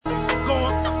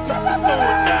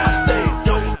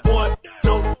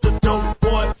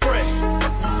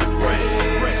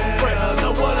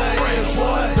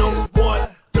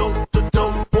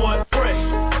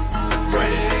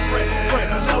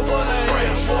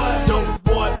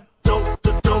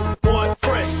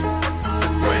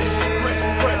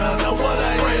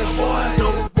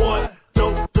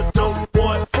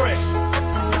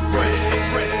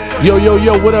Yo,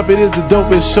 what up? It is the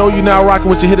dopest show. You now rocking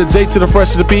with your hitter J to the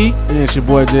fresh to the P. And it's your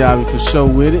boy J Ivy for show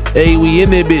with it. Hey, we in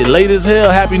there, bit late as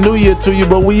hell. Happy New Year to you,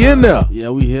 but we in there. Yeah,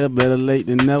 we here. Better late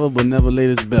than never, but never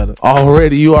late is better.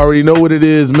 You already know what it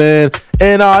is, man.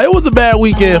 And it was a bad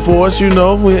weekend for us, you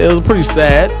know. It was pretty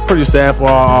sad for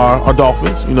our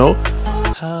Dolphins, you know.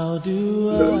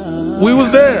 We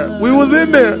was there. We was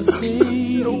in there.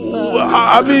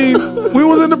 I mean, we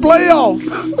was in the playoffs.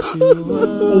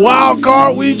 Wild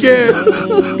card weekend.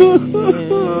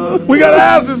 We got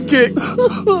asses kicked.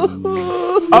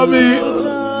 I mean,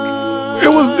 it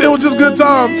was just good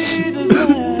times.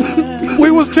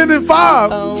 We was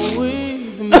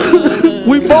 10-5.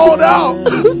 We balled out.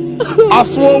 I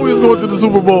swore we was going to the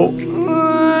Super Bowl.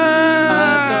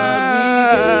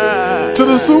 To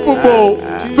the Super Bowl.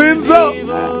 Fins up.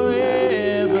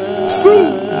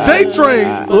 Sue,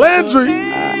 J-Train, Landry.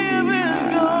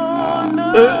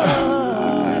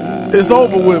 It's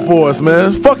over with for us,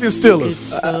 man. Fucking Steelers.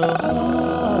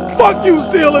 Fuck you,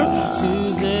 Steelers.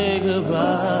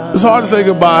 It's hard to say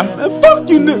goodbye. And fuck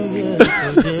you,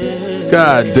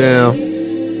 God damn.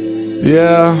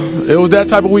 Yeah, it was that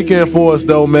type of weekend for us,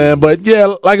 though, man. But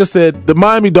yeah, like I said, the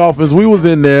Miami Dolphins, we was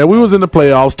in there. We was in the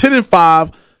playoffs,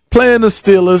 10-5. Playing the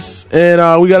Steelers,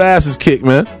 and we got our asses kicked,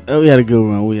 man. We had a good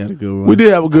run. We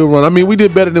did have a good run. I mean, we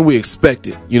did better than we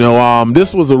expected. You know,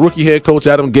 this was a rookie head coach,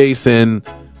 Adam Gase, and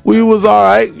we was all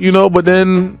right, you know, but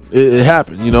then it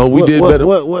happened. You know, we did better.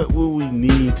 What will we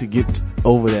need to get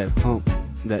over that hump?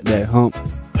 That hump?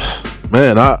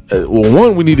 Man,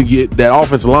 one, we need to get that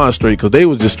offensive line straight because they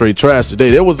was just straight trash today.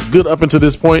 They was good up until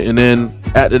this point, and then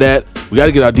after that, we got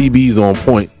to get our DBs on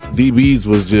point. DBs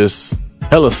was just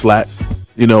hella slack.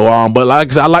 You know, but like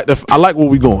I said, I like where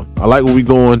we going.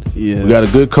 Yeah. We got a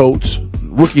good coach.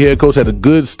 Rookie head coach had a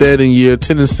good standing year,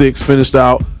 10-6, finished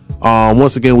out.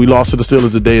 Once again, we lost to the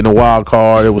Steelers today in the wild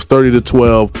card. It was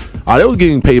 30-12. They was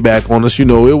getting payback on us. You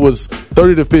know, it was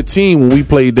 30-15 when we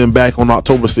played them back on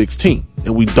October 16th,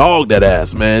 and we dogged that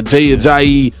ass, man. Jay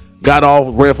Ajayi got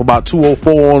off, ran for about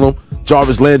 204 on them.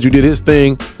 Jarvis Landry did his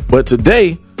thing, but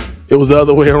today it was the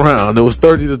other way around. It was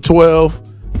 30-12.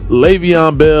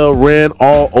 Le'Veon Bell ran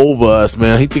all over us,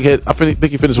 man. I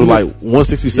think he finished with like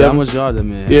 167. Yeah, how much yards,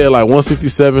 man? Yeah, like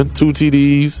 167, 2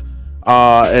 TDs.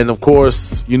 And of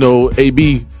course, you know,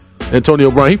 AB,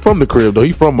 Antonio Brown, he from the crib, though.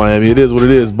 He from Miami. It is what it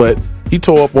is. But he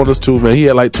tore up on us, too, man. He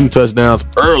had like 2 touchdowns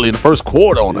early in the first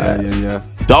quarter on that. Yeah.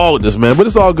 Dogged us, man. But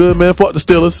it's all good, man. Fuck the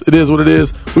Steelers. It is what it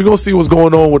is. We're going to see what's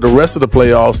going on with the rest of the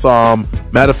playoffs.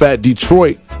 Matter of fact,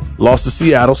 Detroit lost to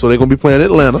Seattle, so they're going to be playing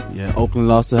Atlanta. Yeah, Oakland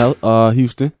lost to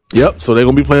Houston. Yep, so they're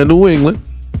going to be playing New England.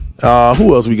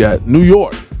 Who else we got? New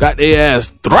York. Got their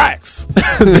ass thrax.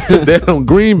 Damn,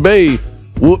 Green Bay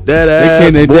whooped that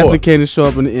ass. They definitely came to show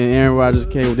up, and Aaron Rodgers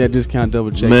came with that discount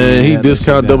double check. Man, he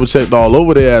discount double checked all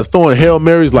over their ass, throwing Hail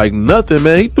Marys like nothing,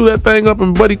 man. He threw that thing up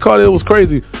and Buddy caught it. It was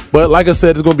crazy. But like I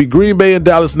said, it's going to be Green Bay and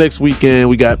Dallas next weekend.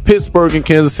 We got Pittsburgh and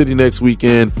Kansas City next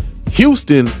weekend.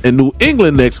 Houston and New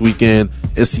England next weekend,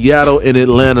 and Seattle and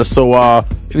Atlanta. So,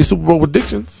 any Super Bowl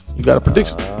predictions? You got a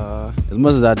prediction? As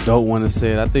much as I don't want to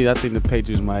say it, I think the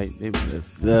Patriots might.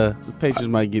 The Patriots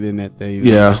might get in that thing.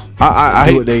 Yeah, I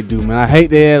hate what they do, man. I hate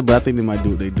that, but I think they might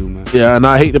do what they do, man. Yeah, and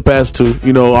I hate the Pats too.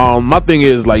 You know, my thing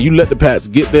is like you let the Pats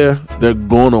get there, they're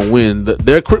gonna win.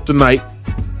 Their kryptonite.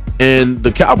 And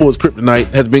the Cowboys'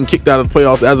 kryptonite has been kicked out of the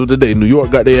playoffs as of today. New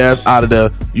York got their ass out of there.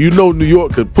 You know New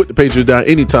York could put the Patriots down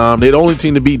anytime. They're the only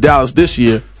team to beat Dallas this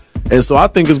year. And so I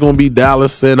think it's going to be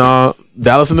Dallas and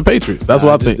the Patriots. That's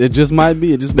what I think. It just might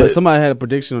be. Somebody had a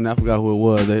prediction on that. I forgot who it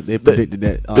was. They predicted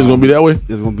that. It's going to be that way?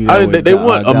 It's going to be that way. They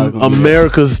want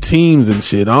America's teams and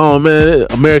shit. Oh, man.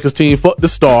 America's team. Fuck the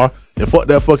Star. And fuck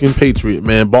that fucking Patriot,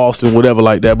 man. Boston, whatever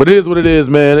like that. But it is what it is,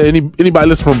 man. Anybody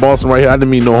listening from Boston right here, I didn't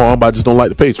mean no harm, but I just don't like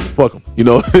the Patriots. Fuck them. You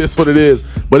know, it's what it is.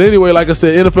 But anyway, like I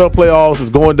said, NFL playoffs is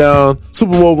going down.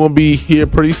 Super Bowl going to be here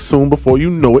pretty soon before you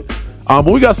know it. But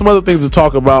we got some other things to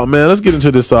talk about, man. Let's get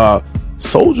into this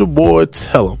Soulja Boy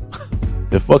Tell 'em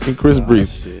and fucking Chris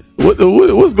Breeze.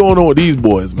 What's going on with these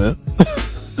boys, man?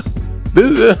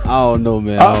 I don't know,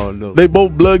 man. I don't know. They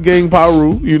both blood gang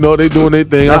Paru. You know, they doing their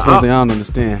thing. That's one thing I don't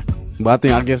understand. But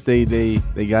I guess they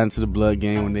got into the blood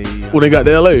game when they got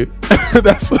to LA.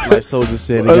 That's what like Soulja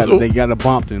said. They got the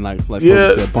Bompton, like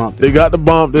Soulja said, Bompton. They got the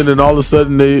Bompton, and all of a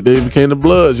sudden they became the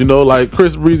Bloods. You know, like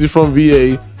Chris Breezy from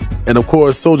VA, and of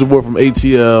course Soulja Boy from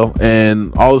ATL,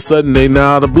 and all of a sudden they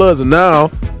now the Bloods. And now,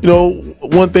 you know,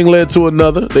 one thing led to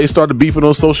another. They started beefing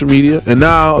on social media, and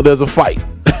now there's a fight.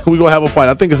 We're gonna have a fight.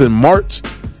 I think it's in March.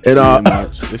 And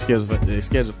March. They're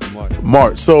scheduled for March.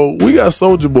 March. So we got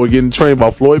Soulja Boy getting trained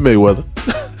by Floyd Mayweather.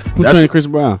 Who trained Chris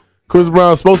Brown? Chris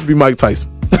Brown's supposed to be Mike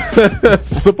Tyson.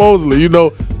 Supposedly,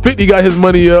 50 got his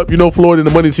money up. Floyd and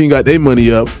the money team got their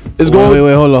money up. It's going.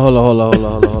 Wait, hold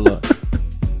on.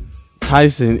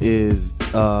 Tyson is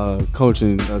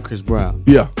coaching Chris Brown.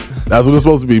 Yeah, that's what it's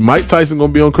supposed to be. Mike Tyson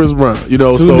gonna be on Chris Brown. Two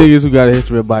niggas who got a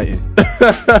history of biting.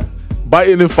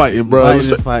 Biting and fighting, bro.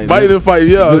 Biting and fighting.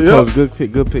 Yeah, good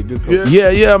pick.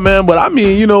 Yeah, man. But I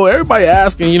mean, everybody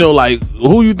asking, like,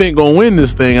 who you think gonna win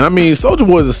this thing? And I mean, Soulja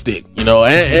Boy's a stick, and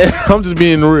I'm just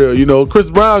being real. Chris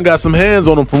Brown got some hands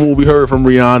on him from what we heard from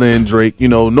Rihanna and Drake.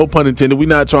 No pun intended. We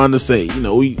not trying to say,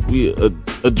 we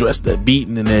address that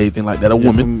beating and everything like that. A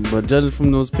woman, but judging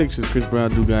from those pictures, Chris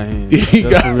Brown do got hands.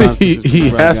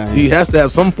 He has to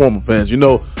have some form of fans,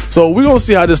 So we're gonna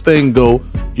see how this thing go.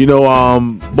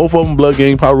 Both of them blood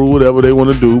gang, Paru, whatever they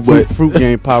want to do, but fruit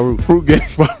gang, Paru.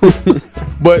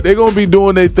 But they're gonna be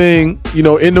doing their thing, in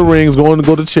the rings, going to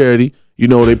go to charity.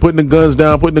 They putting the guns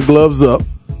down, putting the gloves up.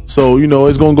 So,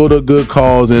 it's going to go to a good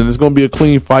cause, and it's going to be a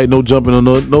clean fight, no jumping on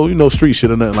no street shit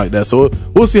or nothing like that. So,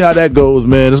 we'll see how that goes,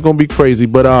 man. It's going to be crazy.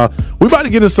 But we about to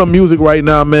get into some music right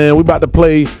now, man. We about to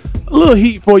play a little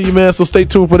heat for you, man. So, stay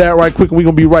tuned for that right quick. We're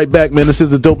going to be right back, man. This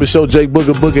is the dopest show, Jay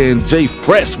Booger and Jay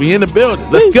Fresh. We in the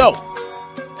building. Let's go.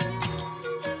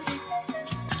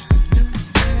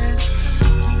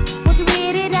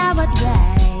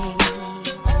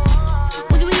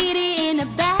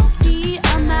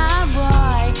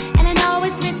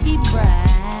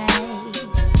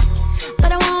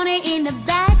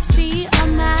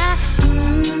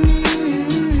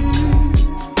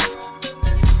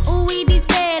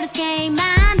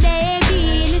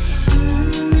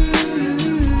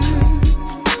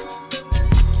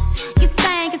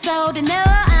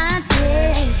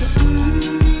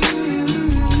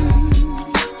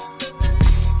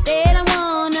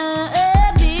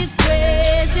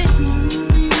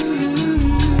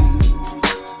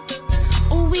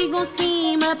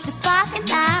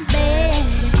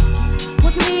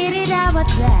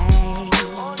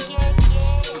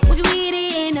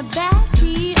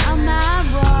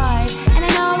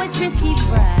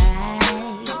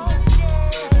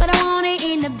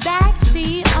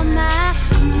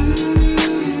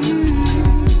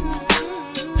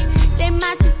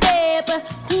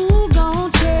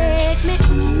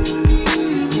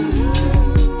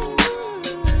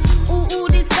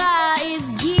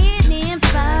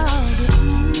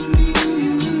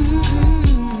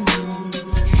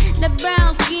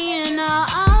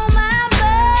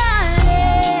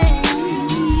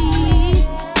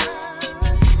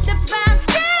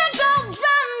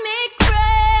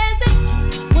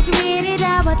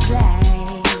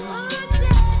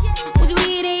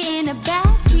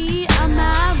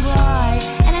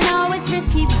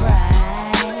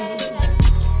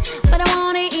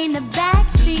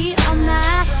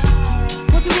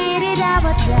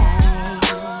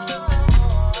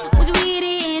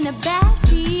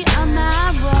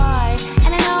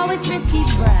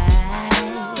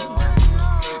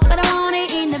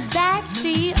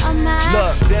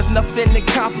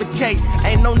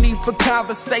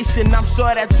 I'm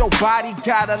sure that your body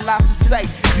got a lot to say.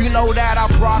 You know that I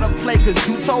brought a play, cause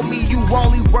you told me you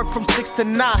only work from 6 to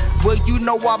 9. Well,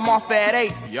 I'm off at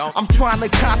 8. I'm trying to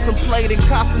contemplate and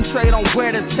concentrate on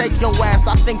where to take your ass.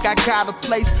 I think I got a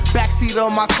place. Backseat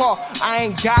of my car, I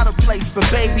ain't got a place. But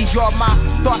baby, my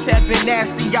thoughts have been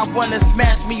nasty. I wanna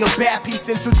smash me a bad piece,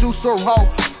 introduce a whole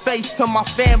face to my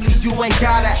family. You ain't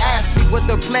gotta ask me what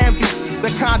the plan be. The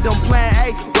condom plan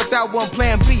A, without one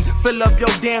plan B. Fill up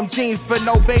your damn jeans for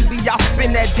no baby, I'll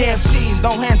spin that damn cheese.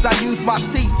 No hands, I use my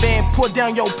teeth and pull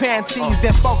down your panties.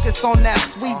 Then focus on that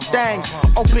sweet thing.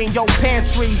 Open your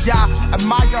pantry, I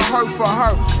admire her for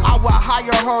her. I would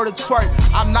hire her to twerk.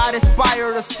 I'm not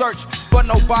inspired to search for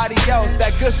nobody else.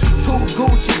 That gushy too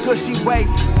Gucci, gushy way.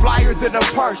 Flyer than a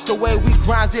purse. The way we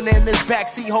grinding in this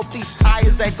backseat. Hope these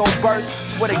tires ain't gon'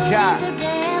 burst. Swear to God.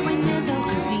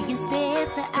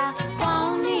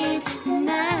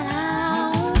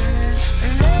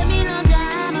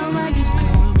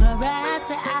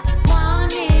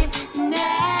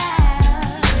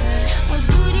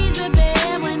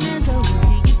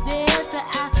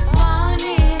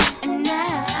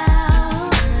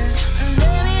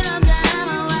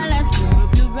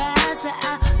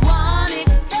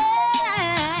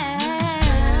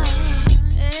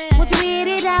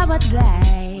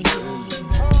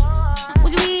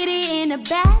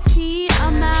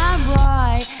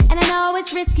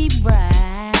 Risky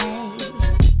bride,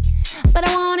 but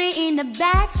I want it in the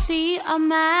backseat of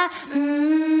my.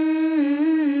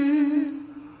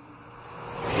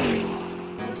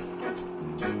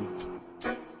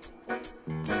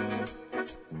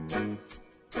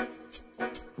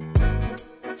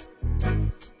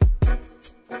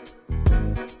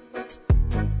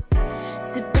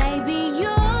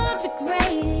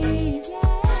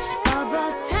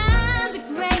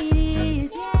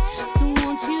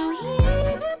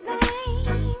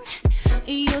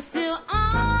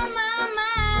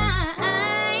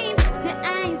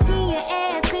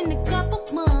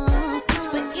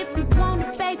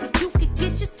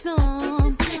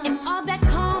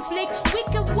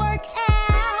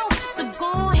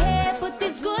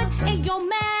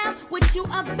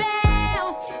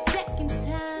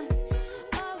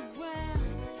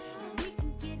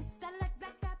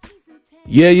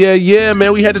 Yeah,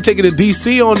 man. We had to take it to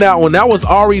DC on that one. That was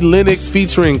Ari Lennox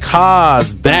featuring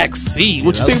Kaz, Backseat.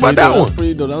 What you think about that one?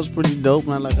 That was pretty dope.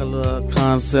 I like a little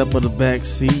concept of the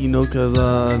backseat, because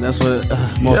that's what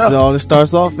most of all it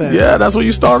starts off at. Yeah, that's what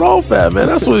you start off at, man.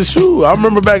 That's what it's true. I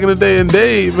remember back in the day and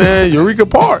Dave, man, Eureka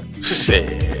Park.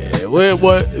 Shit.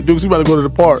 What? Dukes, we about to go to the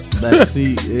park.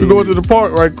 Backseat. We going to the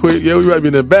park right quick. Yeah, we might be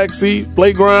in the backseat,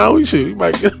 playground. We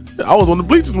might get. I was on the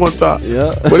bleachers one time.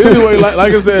 Yeah. But anyway,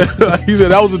 like I said, he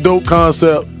said that was a dope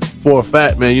concept for a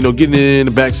fact, man. Getting in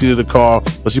the backseat of the car.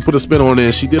 But she put a spin on it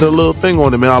and she did her little thing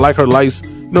on it, man. I like her nice,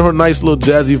 her nice little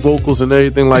jazzy vocals and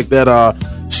everything like that.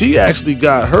 She actually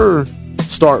got her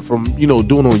start from, doing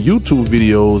on YouTube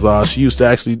videos. She used to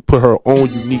actually put her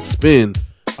own unique spin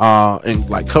and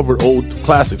like covered old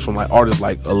classics from like artists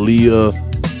like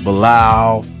Aaliyah,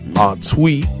 Bilal,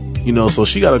 Tweet. So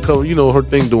she got to cover, her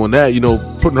thing doing that,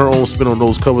 putting her own spin on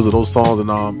those covers of those songs.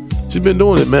 And she's been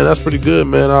doing it, man. That's pretty good,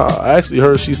 man. I actually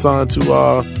heard she signed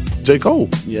to J. Cole.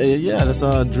 Yeah. That's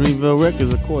Dreamville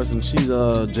Records, of course. And she's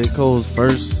J. Cole's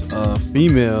first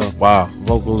female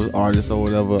vocal artist or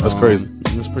whatever. That's crazy.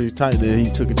 It's pretty tight that he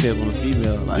took a chance on a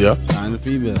female. Signed a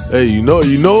female. Hey,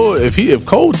 if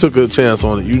Cole took a chance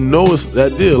on it, it's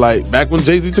that deal. Like back when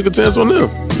Jay-Z took a chance on them,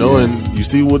 and you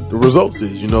see what the results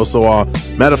is, So,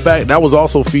 matter of fact, that was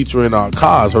also featuring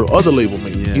Kaz, her other label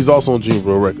mate. Yeah. He's also on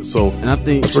Dreamville Records. So, and I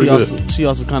think she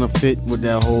also kind of fit with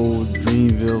that whole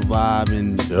Dreamville vibe,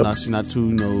 and she's not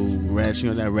too ratchet. She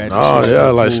not that ratchet. Oh yeah,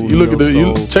 so like cool, you look at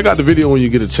you check out the video when you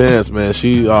get a chance, man.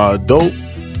 She dope.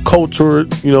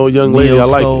 Cultured, young lady. I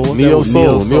like it. Neo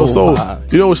Soul.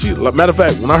 Matter of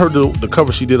fact, when I heard the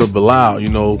cover she did of Bilal,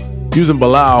 using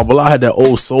Bilal had that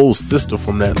old soul sister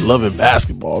from that Love and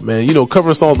Basketball, man.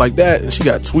 Covering songs like that, and she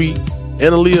got Tweet and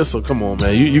Aaliyah. So come on,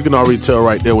 man. You can already tell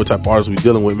right there what type of artist we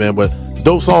dealing with, man. But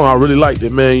dope song, I really liked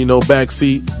it, man.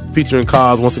 Backseat featuring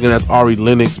Kaz. Once again, that's Ari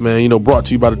Lennox, man. Brought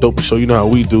to you by the Dopest Show. You know how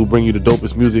we do, bring you the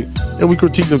dopest music, and we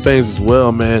critique them things as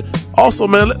well, man. Also,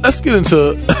 man, let's get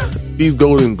into these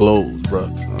Golden Globes, bro.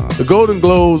 The Golden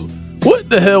Globes. What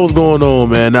the hell was going on,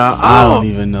 man? Now I don't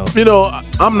even know.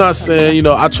 I'm not saying,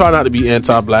 I try not to be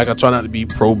anti-black. I try not to be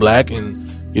pro-black, and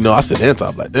I said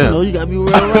anti-black. Damn. You gotta be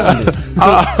well-rounded.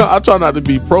 I try not to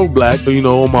be pro-black,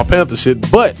 on my Panther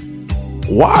shit. But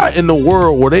why in the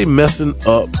world were they messing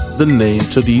up the name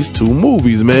to these two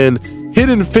movies, man?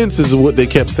 Hidden Fences is what they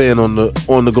kept saying on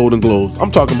the Golden Globes.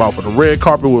 I'm talking about from the red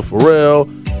carpet with Pharrell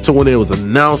to when they was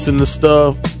announcing the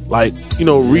stuff. Like,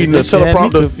 reading the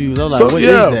teleprompter.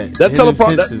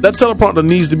 That teleprompter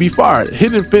needs to be fired.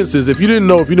 Hidden Fences, if you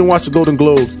didn't watch the Golden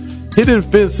Globes, Hidden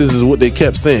Fences is what they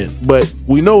kept saying. But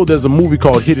we know there's a movie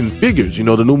called Hidden Figures.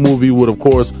 The new movie with, of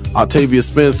course, Octavia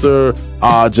Spencer,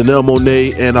 Janelle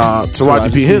Monáe, and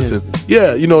Taraji P. Henson.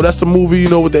 Yeah, that's the movie,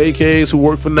 with the AKAs who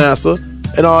work for NASA.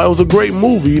 And it was a great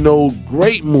movie,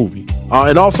 great movie.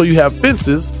 And also you have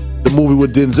Fences, the movie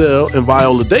with Denzel and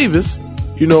Viola Davis.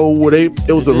 Where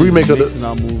it was a remake of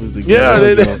the movies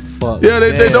together. They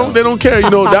don't care.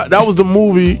 That was the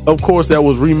movie, of course, that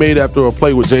was remade after a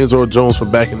play with James Earl Jones from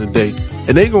back in the day,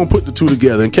 and they gonna put the two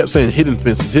together and kept saying Hidden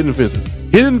Fences.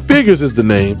 Hidden Figures is the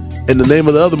name, and the name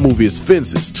of the other movie is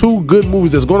Fences. Two good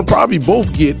movies that's gonna probably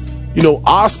both get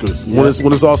Oscars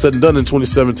when it's all said and done in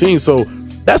 2017. So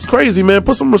that's crazy, man.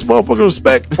 Put some motherfucking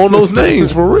respect on those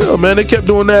names for real, man. They kept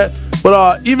doing that,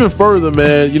 but even further,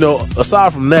 man.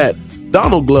 Aside from that.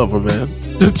 Donald Glover, man.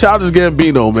 Childish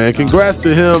Gambino, man. Congrats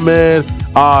to him, man.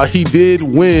 He did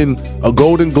win a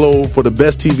Golden Globe for the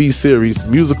best TV series,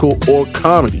 musical or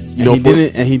comedy.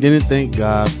 He didn't thank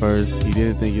God first. He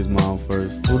didn't thank his mom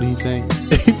first. Who did he thank?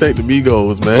 He thanked the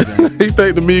Migos, man. He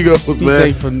thanked the Migos, man.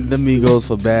 He thanked the Migos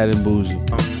for Bad and Bougie.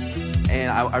 And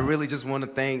I really just want to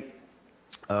thank.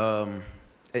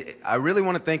 I really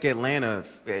want to thank Atlanta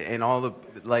and all the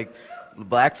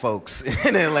black folks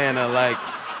in Atlanta,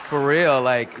 for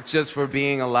real, just for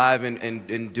being alive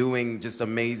and doing just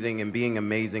amazing and being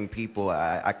amazing people.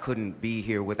 I couldn't be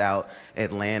here without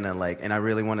Atlanta, and I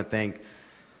really want to thank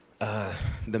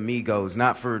the Migos,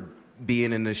 not for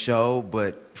being in the show,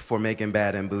 but for making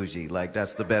Bad and Bougie.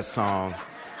 That's the best song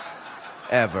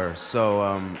ever.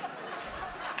 So,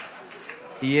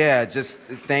 just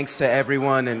thanks to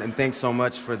everyone, and thanks so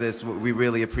much for this. We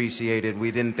really appreciate it.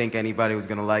 We didn't think anybody was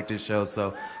going to like this show,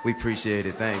 so we appreciate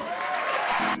it. Thanks.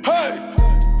 Hey!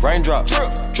 Raindrop,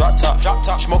 drop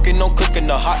top, smoking, no cooking,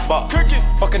 the hot pot.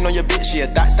 Fucking on your bitch, yeah,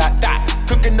 that.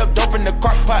 Cooking up dope in the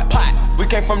crock pot. We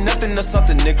came from nothing to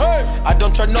something, nigga. Hey. I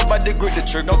don't trust nobody, grip the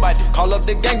trick. Nobody call up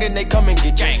the gang and they come and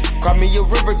get gang. Cry me a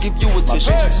river, give you a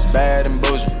tissue. Just bad and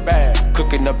bullshit. Bad.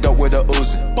 Cooking up dope with a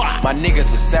Uzi. My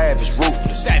niggas are savage,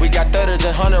 ruthless. We got 30s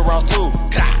and 100 rounds too.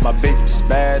 My bitch is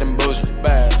bad and bullshit.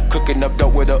 Bad. Cooking up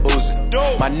dope with a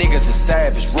Uzi. My niggas are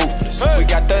savage, ruthless. We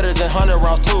got 30s and 100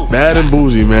 rounds too. Bad and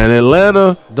bougie, man.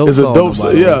 Atlanta is a dope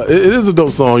song. Yeah, it is a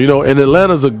dope song, you know. And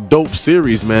Atlanta's a dope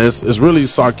series, man. It's really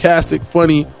sarcastic,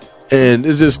 funny, and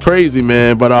it's just crazy,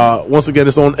 man. But once again,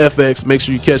 it's on FX. Make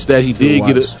sure you catch that. He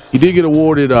did get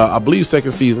awarded, I believe,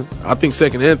 second season. I think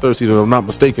second and third season, if I'm not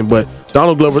mistaken. But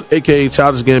Donald Glover, aka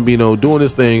Childish Gambino, doing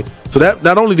his thing. So that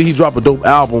not only did he drop a dope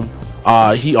album,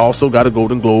 he also got a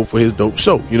Golden Globe for his dope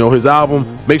show. You know, his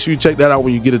album. Make sure you check that out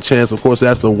when you get a chance. Of course,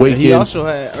 that's Awaken. He also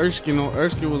had Erskine on.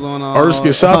 Erskine was on.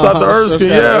 Erskine. Shouts out to Erskine.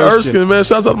 Yeah, Erskine, man.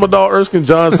 Shouts out to my dog Erskine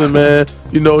Johnson, man.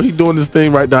 You know, he doing this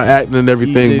thing right now, acting and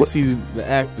everything. He see the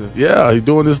actor. Yeah, he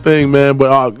doing this thing, man.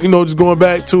 But you know, just going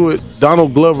back to it,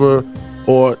 Donald Glover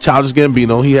or Childish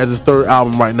Gambino, he has his third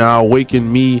album right now,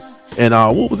 Awaken Me, and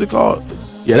what was it called?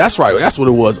 Yeah, that's right. That's what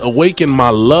it was. Awaken My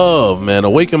Love, man.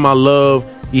 Awaken My Love.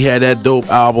 He had that dope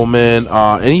album, man,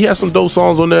 and he has some dope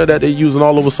songs on there that they're using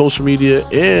all over social media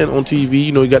and on TV.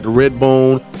 You know, he got the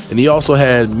Redbone, and he also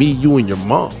had Me, You, and Your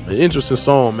Mom. An interesting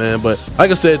song, man. But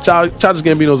like I said, Childish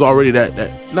Gambino's already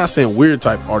that not saying weird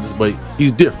type artist, but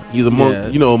he's different. He's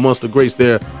amongst the greats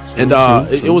there. And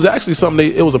it was actually something.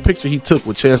 It was a picture he took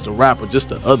with Chance the Rapper just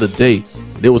the other day.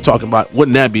 They was talking about,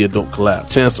 wouldn't that be a dope collab?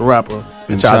 Chance the Rapper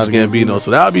and Childish Gambino.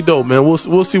 So that'll be dope, man.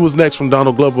 We'll see what's next from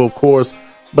Donald Glover, of course.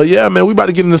 But yeah, man, we about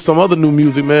to get into some other new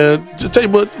music, man. Just tell you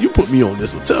what, you put me on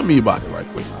this, so tell me about it right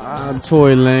quick.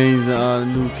 Tory Lanez,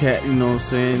 new cat, you know what I'm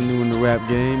saying, new in the rap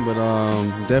game, but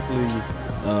definitely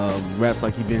raps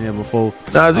like he been here before.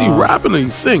 Now is he rapping or he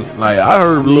singing? Like I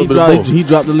heard a little bit of both. He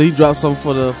dropped some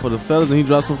for the fellas and he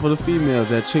dropped some for the females.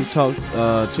 That TikTok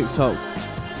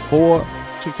 4,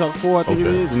 I think it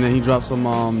is, and then he dropped some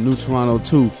New Toronto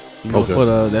 2. You know, for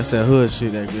that's that hood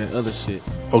shit, that other shit.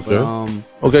 Okay. But,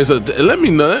 okay, so let me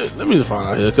just find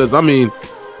out here, because I mean,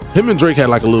 him and Drake had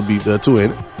like a little beat there too,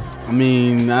 ain't it? I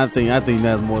mean, I think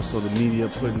that's more so the media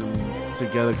putting them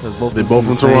together, because they both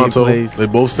from Toronto. They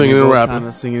both singing and rapping. Kind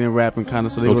of singing and rapping, kind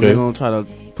of. So they're gonna try to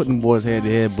put them boys head to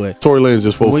head. But Tory Lanez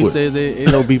just 4 foot. When he says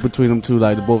ain't no beat between them two,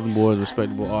 like both them boys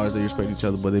respectable artists, they respect each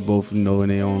other, but they both know in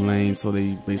their own lane, so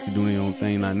they basically doing their own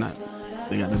thing. Like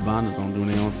they got the bonders on doing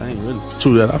their own thing, really.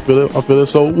 True that. I feel it.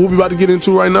 So what we about to get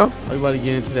into right now? We about to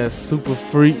get into that Super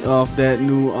Freak off that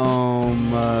new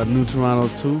New Toronto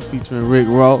 2 featuring Rick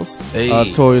Ross. Hey.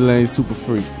 Tory Lanez, Super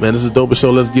Freak. Man, this is a dope show.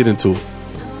 Let's get into it.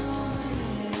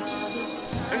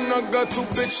 And I got two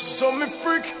bitches on me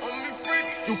freak.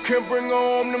 You can't bring her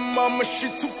home to mama, she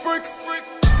too freak.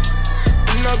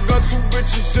 And I got two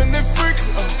bitches in that freak.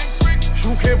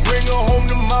 You can't bring her home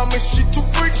to mama, she too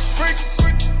freak.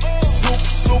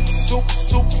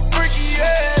 Super freaky,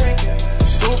 yeah.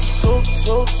 Super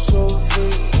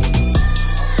freaky.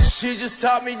 She just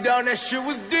taught me down, that shit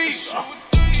was deep.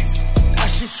 Now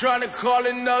she tryna call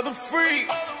another freak.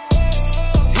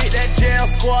 Hit that jail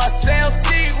squad, sound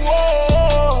steep,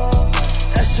 whoa.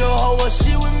 That's your hoe, what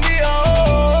she with me,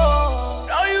 oh.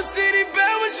 Oh, you city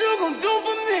bad, what you gon' do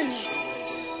for me?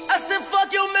 I said,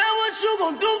 fuck your man, what you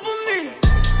gon' do for me?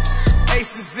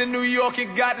 Aces in New York,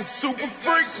 it got the super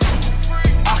freaks.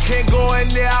 I can't go in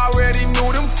there, I already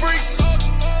knew them freaks.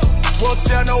 Won't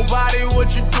tell nobody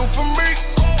what you do for me.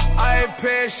 I ain't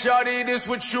paying shawty, this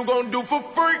what you gon' do for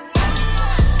free.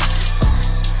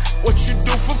 What you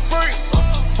do for free?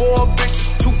 4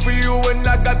 bitches, 2 for you, and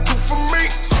I got 2 for me.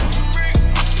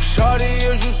 Shawty,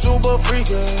 is you super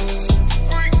freakin'?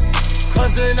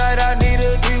 Cause tonight I need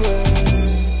a D-way.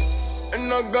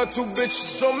 And I got 2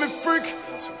 bitches on me freak.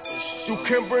 You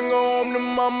can't bring her home to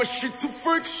mama, she too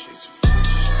freak.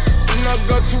 And I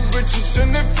got 2 bitches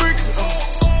in that freak.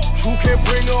 You can't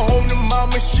bring her home to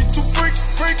mama, she too freak.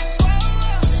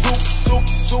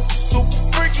 Super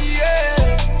freaky,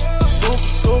 yeah. Super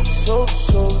freaky.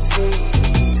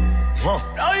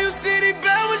 Oh, you city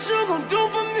bad, what you gon' do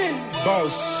for me?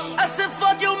 Boss. I said,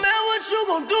 fuck your man, what you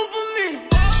gon' do for me?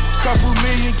 Couple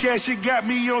million cash, it got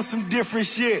me on some different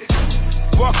shit.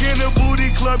 Walk in the booty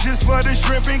club just for the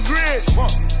shrimp and grits.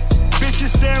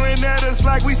 Bitches staring at us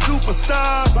like we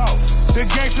superstars. The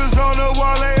gangsters on the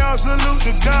wall, they all salute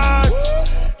the gods.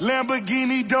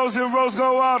 Lamborghini, doors and Rose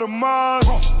go out to Mars.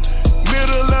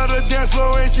 Middle of the dance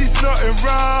floor and she snorting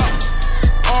raw.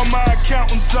 All my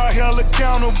accountants are held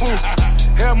accountable.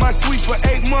 Held my suite for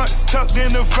 8 months, tucked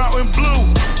in the fountain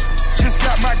blue. Just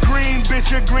got my green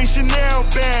bitch a green Chanel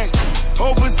bag.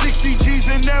 Over 60 60 G's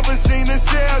and never seen a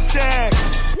sale tag.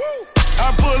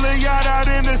 I pull a yacht out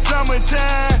in the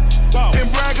summertime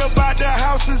and brag about the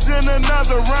houses in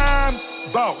another rhyme.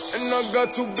 Boss. And I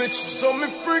got two bitches on me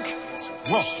freak.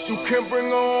 You can't bring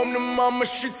her home to mama,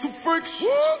 she too freak.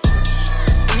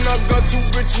 And I got two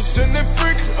bitches in that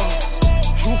freak.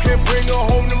 You can't bring her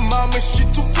home to mama, she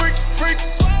too freak.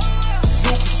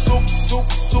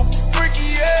 Super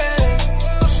freaky, yeah.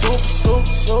 Super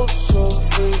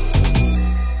freaky.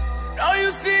 Oh,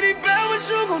 you see the bad, what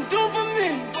you gon' do for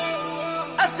me?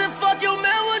 I said, fuck your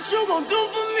man, what you gon' do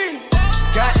for me?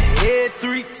 Got the head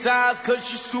 3 times, cause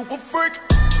you super freak.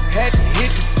 Had to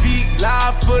hit the feet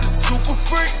live for the super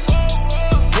freak.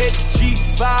 Hit the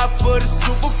G5 for the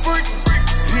super freak.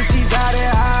 PT's out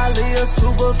at highly a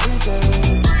super freak.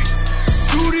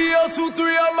 Studio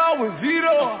 2-3, I'm out with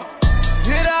Vito.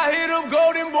 Then I hit him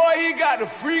golden boy, he got the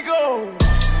free go.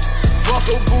 Fuck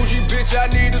a bougie bitch, I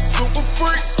need a super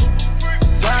freak.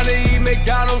 Down to eat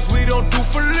McDonald's, we don't do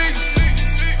for leaks.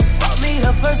 Fuck me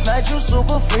the first night, you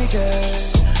super freaky.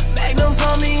 Magnums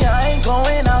on me, I ain't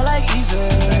going out like easy.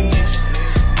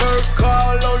 Third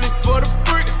call only for the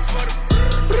freak.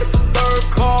 Third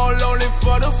call only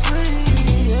for the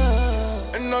freak.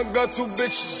 Yeah. And I got two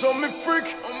bitches on me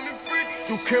freak.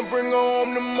 You can't bring her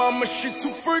home to mama, she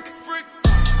too freak.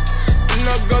 And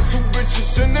I got two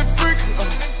bitches in that freak.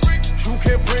 You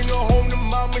can't bring her home to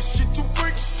mama, she too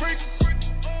freak.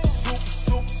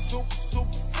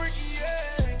 Super freaky,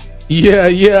 yeah.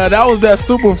 Yeah, that was that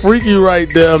super freaky right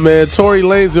there, man. Tory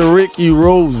Lanez and Ricky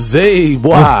Rose.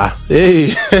 Boy.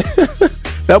 Hey.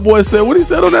 That boy said, what he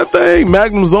said on that thing?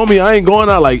 Magnum's on me, I ain't going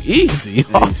out like easy.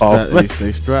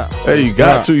 Stay strapped. Hey, you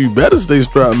got to. You better stay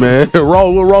strapped, man.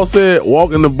 What Ross said,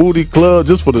 walk in the booty club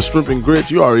just for the shrimp and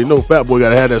grits. You already know Fat Boy got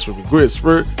to have that shrimp and grits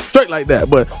straight like that.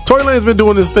 But Tory Lane's been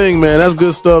doing this thing, man. That's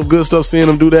good stuff. Good stuff seeing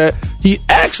him do that. He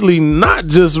actually not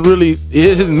just really,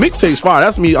 his mixtape's fire.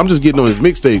 That's me. I'm just getting on his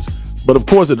mixtapes. But of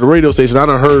course, at the radio station, I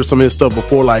done heard some of his stuff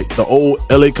before, like the old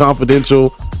LA Confidential.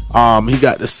 He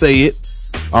got to Say It.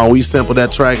 We sampled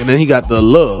that track, and then he got the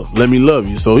Love, Let Me Love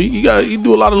You. So he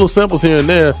do a lot of little samples here and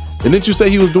there. And didn't you say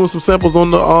he was doing some samples on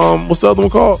the what's the other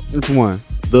one called? Which one?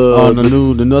 The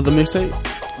other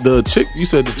mixtape. The chick, you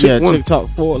said the chick one. Chick Talk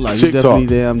 4. Like Chick he definitely Talk.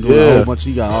 there. I'm doing a whole bunch.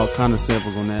 He got all kind of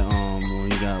samples on that.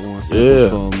 He got one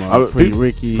sample from Pretty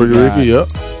Ricky. Yep.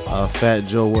 Fat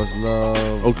Joe, What's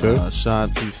Love? Okay.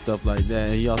 Shanti, stuff like that.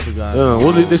 He also got.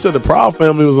 Well, they said the Proud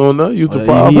Family was on there. Used the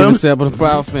Proud He Family. even sampled the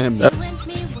Proud Family.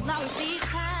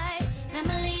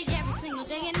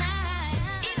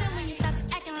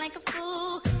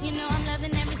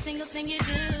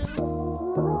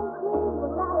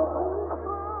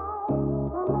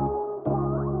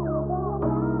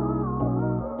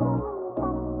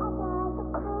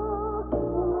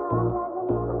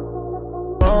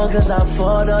 Cause I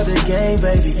fought up the game,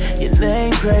 baby. Your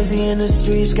name crazy in the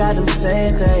streets, got them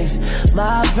saying things.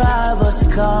 My pride was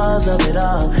the cause of it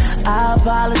all. I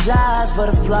apologize for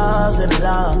the flaws in it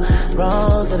all,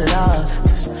 wrongs in it all.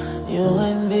 Cause you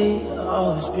and me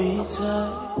always be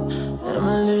tight.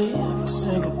 Emily, every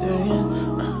single day.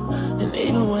 And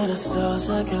even when I start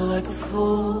acting like a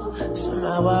fool,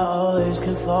 somehow I always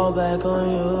can fall back on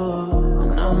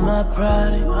you. I know my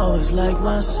pride ain't always like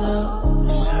myself.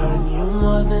 It's hurting you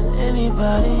more than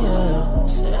anybody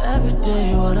else. So every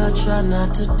day what I try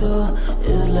not to do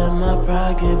is let my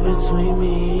pride get between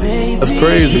me. Baby. That's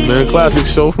crazy, man. Classic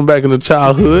show from back in the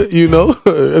childhood, you know.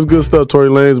 That's good stuff, Tory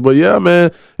Lanez. But yeah,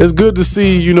 man, it's good to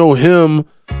see, him,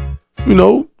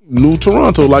 New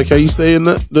Toronto, like how you say in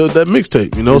that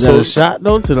mixtape, Is that a shot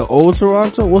though to the old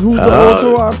Toronto? Who's the old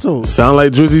Toronto? Sound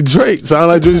like Drizzy Drake. So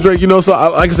like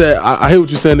I said, I hear what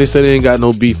you're saying. They say they ain't got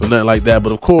no beef or nothing like that,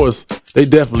 but of course they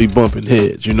definitely bumping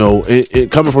heads. It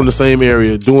coming from the same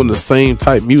area, doing the same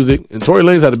type music. And Tory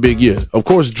Lanez had a big year. Of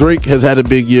course, Drake has had a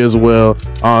big year as well.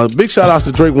 Big shout outs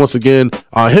to Drake once again.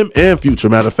 Him and Future,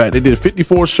 matter of fact, they did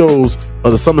 54 shows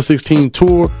of the Summer 16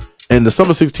 tour. And the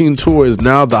Summer 16 tour is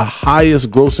now the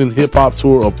highest grossing hip hop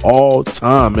tour of all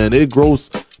time, man. It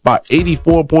grossed by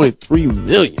 84.3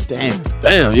 million.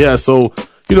 Damn. Yeah. So,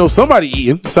 somebody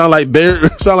eating. Sound like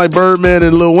Birdman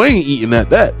and Lil Wayne eating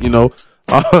at that,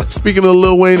 Speaking of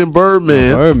Lil Wayne and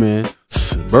Birdman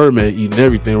eating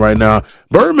everything right now.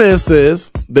 Birdman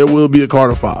says there will be a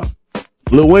Carter 5.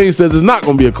 Lil Wayne says it's not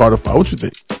going to be a Carter 5. What you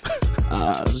think?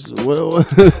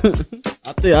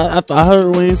 I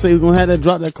heard Wayne say he was gonna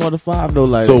drop that Carter 5 though.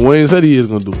 Like, so Wayne said he is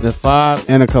gonna do it. The 5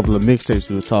 and a couple of mixtapes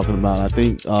he was talking about. I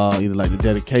think either like the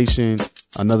Dedication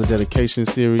another dedication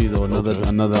series or another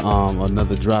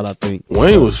drought. I think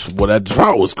Wayne that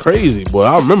drought was crazy, boy.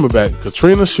 I remember back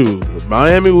Katrina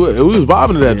Miami. We was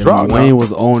vibing to that drought. Wayne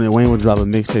was on it. Wayne was dropping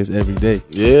mixtapes every day.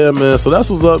 Yeah, man. So that's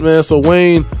what's up, man. So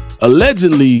Wayne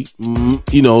allegedly,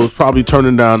 is probably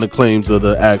turning down the claims of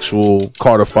the actual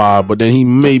Carter 5, but then he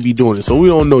may be doing it. So we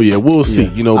don't know yet. We'll see.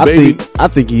 I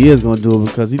think he is gonna do it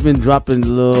because he's been dropping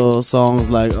little songs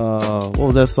like what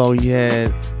was that song he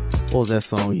had?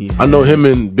 I know him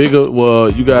and Bigger.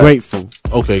 Well, you got Grateful.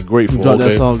 Okay, Grateful. He dropped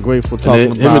that song Grateful.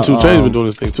 Talking about him and 2 Chainz been doing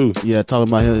this thing too. Yeah, talking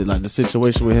about him, like the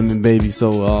situation with him and Baby.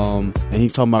 So and he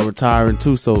talking about retiring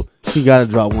too. So he got to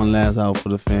drop one last album for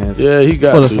the fans. Yeah, he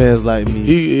got for the fans like me.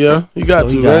 He got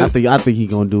to. Man. I think he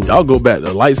gonna do it. Y'all go back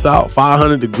to Lights Out,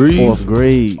 500 Degrees, 4th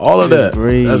grade, all of that.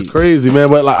 Grade. That's crazy, man.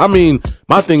 But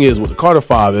my thing is with the Carter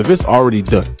 5, if it's already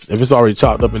done, if it's already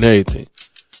chopped up and everything,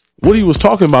 what he was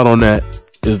talking about on that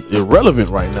is irrelevant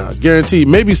right now. Guaranteed.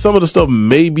 Maybe some of the stuff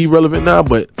may be relevant now,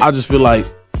 but I just feel like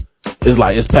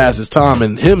it's past its time.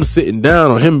 And him sitting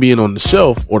down or him being on the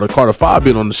shelf or the Carter 5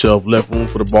 being on the shelf left room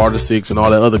for the Bar to 6 and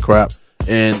all that other crap.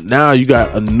 And now you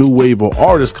got a new wave of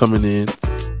artists coming in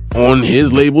on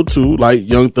his label too, like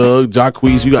Young Thug,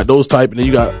 Jacquees. You got those type, and then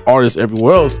you got artists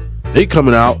everywhere else. They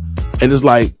coming out, and it's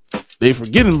like they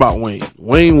forgetting about Wayne.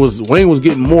 Wayne was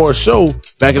getting more show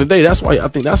back in the day. I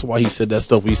think that's why he said that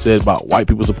stuff he said about white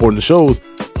people supporting the shows.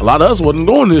 A lot of us wasn't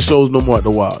going to the shows no more after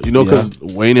a while, because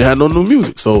Wayne had no new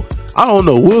music. So I don't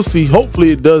know. We'll see. Hopefully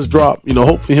it does drop.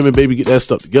 Hopefully him and Baby get that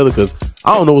stuff together, because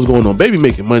I don't know what's going on. Baby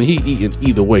making money. He eating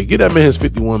either way. Get that man his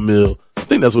 51 mil. I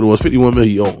think that's what it was. 51 mil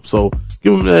he owed. So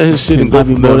give him that his shit and go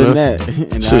from more there.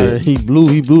 Than that. And he blew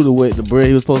the bread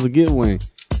he was supposed to get Wayne.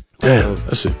 Damn,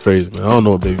 that shit crazy, man. I don't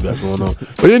know what Baby got going on.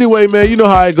 But anyway, man, you know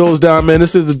how it goes down, man.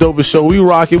 This is the dopest show. We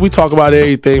rock it. We talk about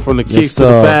everything from the kicks to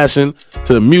the fashion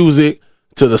to the music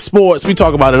to the sports. We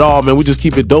talk about it all, man. We just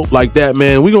keep it dope like that,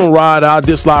 man. We gonna ride out,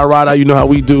 dip slide, ride out. You know how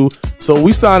we do. So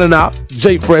we signing out.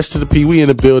 J Fresh to the P. We in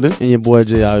the building. And your boy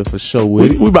J out here for sure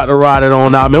with we about to ride it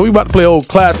on out, man. We about to play old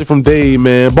classic from Dave,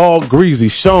 man. Ball Greasy,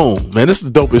 Sean. Man, this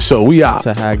is the dopest show. We out.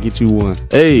 That's how I get you one.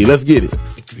 Hey, let's get it.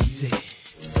 Greasy.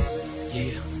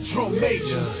 Drum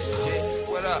Majors,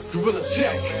 what up? Gorilla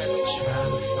Tech.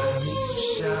 Trying to find me some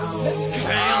shout. Let's go.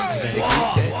 Better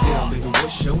get that down, baby.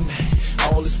 What's your name?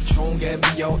 All this Patron got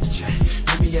me off the chain.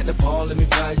 Meet me at the bar, let me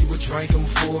buy you a drink. I'm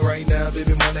full right now,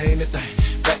 baby. Money ain't a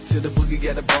thing. Back to the boogie,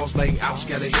 got the boss laying ouch.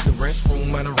 Gotta hit the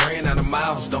restroom, and I ran out of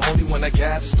miles. The only one I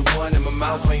got is the one in my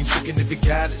mouth. I ain't tricking if you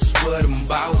got it, it's what I'm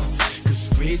about. Cause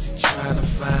Rizzy trying to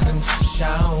find him some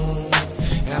shout.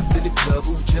 After the club,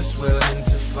 who just willing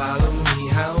to follow me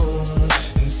home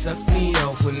and suck me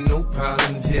off with no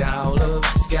problem till all of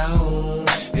it's gone.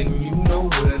 And you know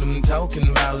what I'm talking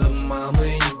about, little mama,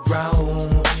 you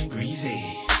grown. Greasy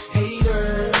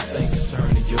haters ain't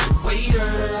concerned of your waiter.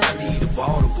 I need a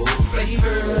bottle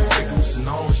flavor, pickles and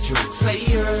orange juice.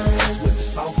 Players with the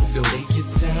soft do. Take your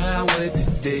time with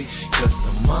the dick, cause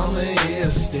the mama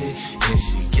is thick. And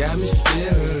she got me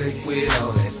spilling liquid,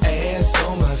 all that ass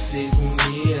on my feet.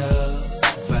 Yeah,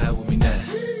 vibe with me now.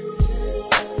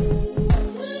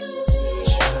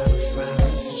 Try to find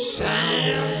me some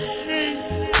shine.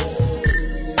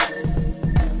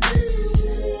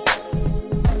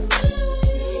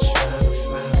 Try to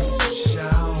find me some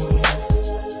shine.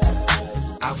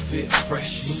 Outfit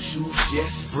fresh, new shoes,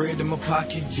 yes. Bread in my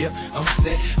pocket, yep, I'm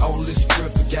set. All this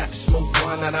drip, I got to smoke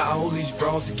one. Out of all these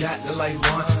bras, I got to light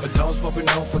one. My dogs popping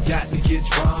off, forgot to get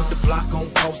drunk. Put the block on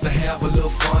pause to have a little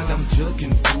fun. I'm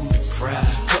jugging through the crowd.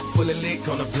 Cup full of lick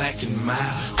on a black and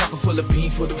mild. Pocket full of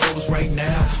bean for the rollers right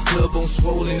now. Club on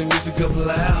swollen, the music up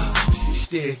loud. She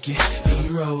sticking, he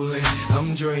rolling.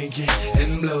 I'm drinking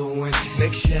and blowing.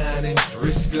 Neck shining,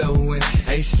 wrist glowing.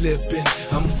 Ain't slipping,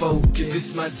 I'm focused.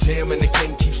 This my jam and I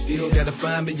can't keep still. Gotta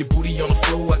find me your booty on the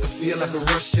floor. I can feel like a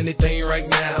rush anything right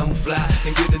now. I'm fly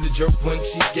and get it to jerk one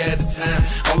cheek at a time.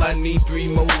 All I need 3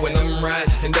 more when I'm right.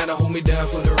 And that'll hold me down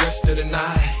for the rest of the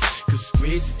night. Cause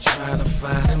Rizzy trying to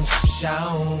find him some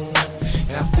shout.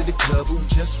 After the club, who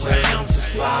just ran to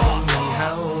follow me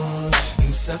home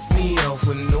and suck me off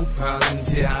with no problem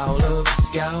till all of it's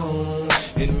gone.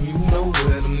 And you know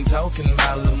what I'm talking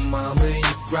about, little mama,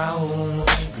 you grown.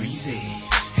 Greasy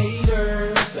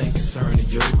haters ain't concerned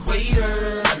of your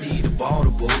waiter. I need a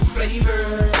bottle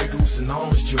flavor, pickles and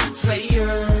orange juice.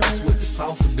 Players with the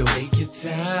soft dough. Take your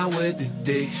time with the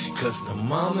dick, cause the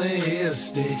mama is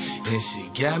thick. And she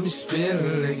got me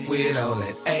spilling liquid, all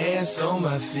that ass on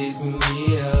my feet,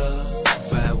 yeah.